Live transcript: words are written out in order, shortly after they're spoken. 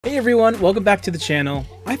Hey everyone, welcome back to the channel.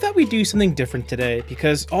 I thought we'd do something different today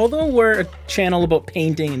because although we're a channel about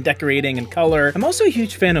painting and decorating and color, I'm also a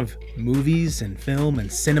huge fan of movies and film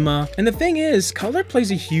and cinema. And the thing is, color plays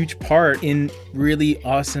a huge part in really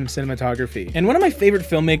awesome cinematography. And one of my favorite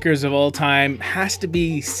filmmakers of all time has to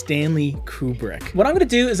be Stanley Kubrick. What I'm gonna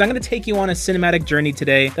do is I'm gonna take you on a cinematic journey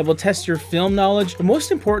today that will test your film knowledge, but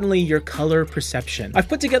most importantly, your color perception. I've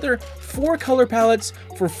put together 4 color palettes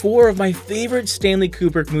for 4 of my favorite Stanley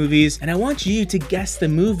Kubrick movies, and I want you to guess the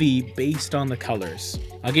movie based on the colors.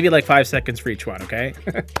 I'll give you like 5 seconds for each one, okay?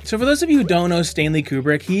 So for those of you who don't know Stanley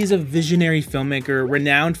Kubrick, he's a visionary filmmaker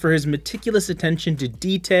renowned for his meticulous attention to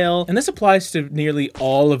detail, and this applies to nearly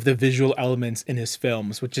all of the visual elements in his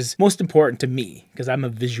films, which is most important to me, because I'm a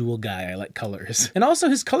visual guy, I like colors. And also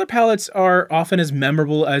his color palettes are often as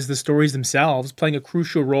memorable as the stories themselves, playing a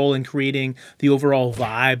crucial role in creating the overall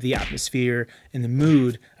vibe, the atmosphere, and the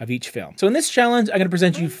mood of each film. So in this challenge, I'm gonna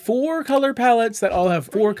present you 4 color palettes that all have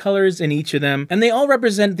 4 colors in each of them, and they all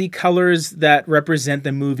represent the colors that represent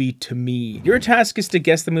the movie to me. Your task is to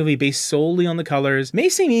guess the movie based solely on the colors. May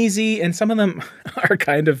seem easy, and some of them are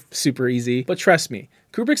kind of super easy, but trust me,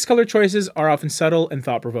 Kubrick's color choices are often subtle and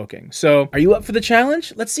thought-provoking. So, are you up for the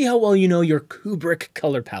challenge? Let's see how well you know your Kubrick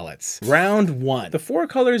color palettes. Round 1. The 4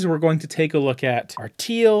 colors we're going to take a look at are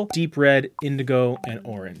teal, deep red, indigo, and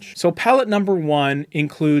orange. So palette number 1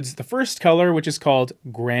 includes the first color, which is called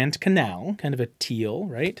Grand Canal, kind of a teal,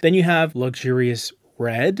 right? Then you have luxurious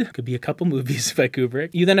red, could be a couple movies by Kubrick.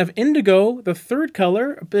 You then have indigo, the third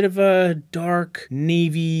color, a bit of a dark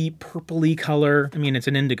navy purpley color. I mean, it's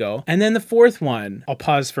an indigo. And then the 4th one, I'll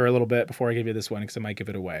pause for a little bit before I give you this one because I might give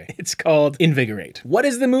it away. It's called Invigorate. What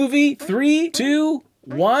is the movie? 3, 2,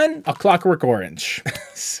 1, A Clockwork Orange.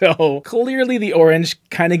 So clearly the orange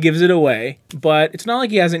kind of gives it away, but it's not like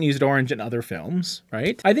he hasn't used orange in other films,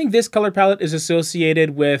 right? I think this color palette is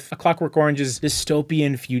associated with A Clockwork Orange's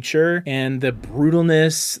dystopian future and the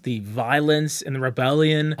brutalness, the violence, and the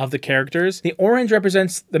rebellion of the characters. The orange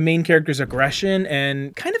represents the main character's aggression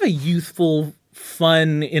and kind of a youthful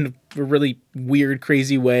fun in a really weird,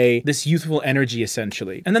 crazy way, this youthful energy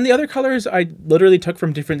essentially. And then the other colors I literally took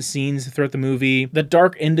from different scenes throughout the movie. The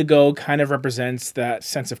dark indigo kind of represents that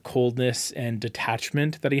sense of coldness and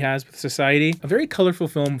detachment that he has with society. A very colorful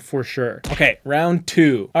film for sure. Okay, round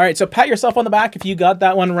 2. All right, so pat yourself on the back if you got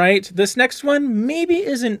that one right. This next one maybe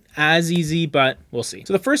isn't as easy, but we'll see.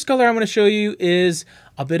 So the first color I'm going to show you is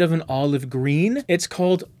a bit of an olive green. It's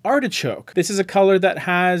called Artichoke. This is a color that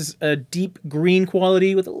has a deep green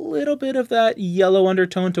quality with a little bit of that yellow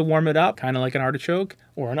undertone to warm it up, kind of like an artichoke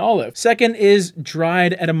or an olive. Second is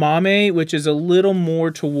dried edamame, which is a little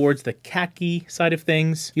more towards the khaki side of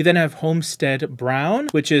things. You then have Homestead Brown,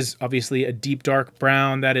 which is obviously a deep dark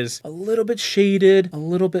brown that is a little bit shaded, a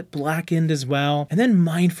little bit blackened as well. And then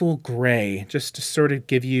Mindful Gray, just to sort of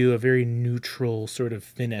give you a very neutral sort of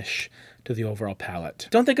finish to the overall palette.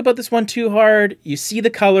 Don't think about this one too hard. You see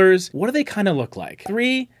the colors. What do they kind of look like?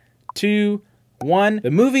 3, 2, 1.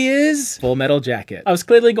 The movie is Full Metal Jacket. I was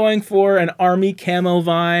clearly going for an army camo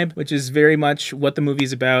vibe, which is very much what the movie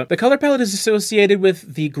is about. The color palette is associated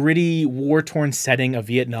with the gritty, war-torn setting of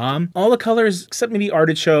Vietnam. All the colors, except maybe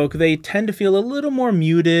Artichoke, they tend to feel a little more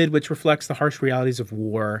muted, which reflects the harsh realities of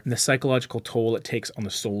war and the psychological toll it takes on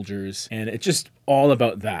the soldiers. And it's just all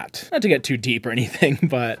about that. Not to get too deep or anything,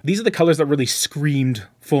 but these are the colors that really screamed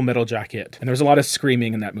Full Metal Jacket. And there was a lot of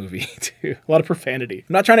screaming in that movie too. A lot of profanity.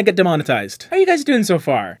 I'm not trying to get demonetized. How are you guys doing so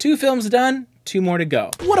far? 2 films done. 2 more to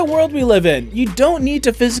go. What a world we live in. You don't need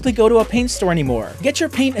to physically go to a paint store anymore. Get your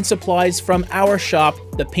paint and supplies from our shop,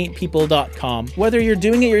 thepaintpeople.com. Whether you're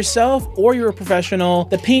doing it yourself or you're a professional,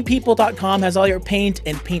 thepaintpeople.com has all your paint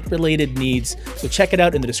and paint related needs. So check it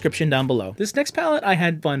out in the description down below. This next palette I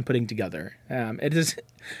had fun putting together.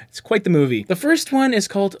 It's quite the movie. The first one is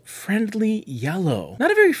called Friendly Yellow.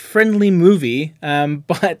 Not a very friendly movie,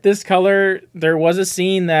 but this color, there was a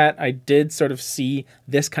scene that I did sort of see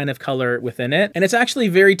this kind of color within it. And it's actually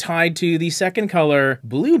very tied to the second color,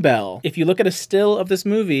 Bluebell. If you look at a still of this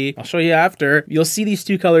movie, I'll show you after, you'll see these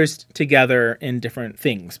 2 colors together in different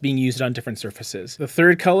things being used on different surfaces. The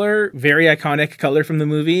third color, very iconic color from the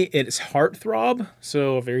movie, it's Heartthrob,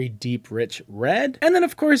 so a very deep, rich red. And then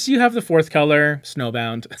of course you have the 4th color,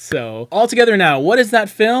 Snowbound. So all together now, what is that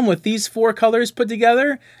film with these 4 colors put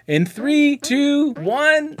together? In 3, 2,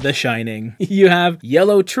 1, The Shining. You have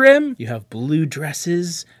yellow trim, you have blue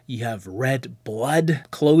dresses, You have red blood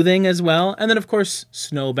clothing as well. And then of course,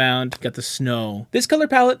 snowbound, got the snow. This color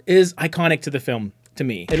palette is iconic to the film. To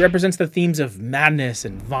me, it represents the themes of madness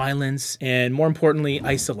and violence, and more importantly,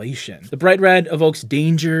 isolation. The bright red evokes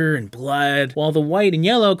danger and blood, while the white and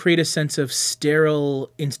yellow create a sense of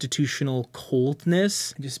sterile, institutional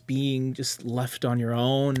coldness, just being left on your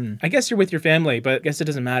own. I guess you're with your family, but I guess it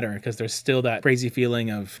doesn't matter because there's still that crazy feeling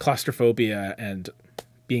of claustrophobia and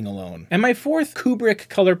being alone. And my fourth Kubrick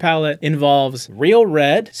color palette involves real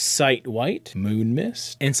red, sight white, moon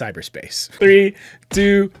mist, and cyberspace. 3,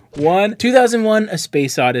 2, 1. 2001: A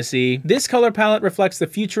Space Odyssey. This color palette reflects the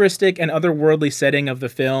futuristic and otherworldly setting of the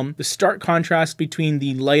film. The stark contrast between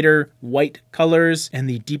the lighter white colors and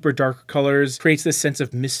the deeper darker colors creates this sense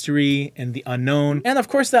of mystery and the unknown. And of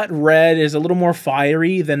course that red is a little more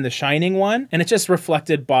fiery than the Shining one, and it's just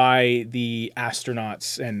reflected by the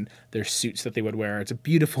astronauts and their suits that they would wear. It's a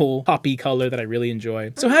beautiful poppy color that I really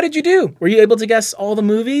enjoy. So how did you do? Were you able to guess all the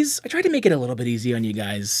movies? I tried to make it a little bit easy on you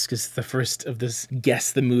guys because it's the first of this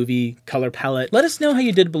guess the movie color palette. Let us know how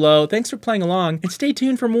you did below. Thanks for playing along, and stay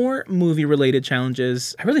tuned for more movie related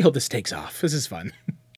challenges. I really hope this takes off. This is fun.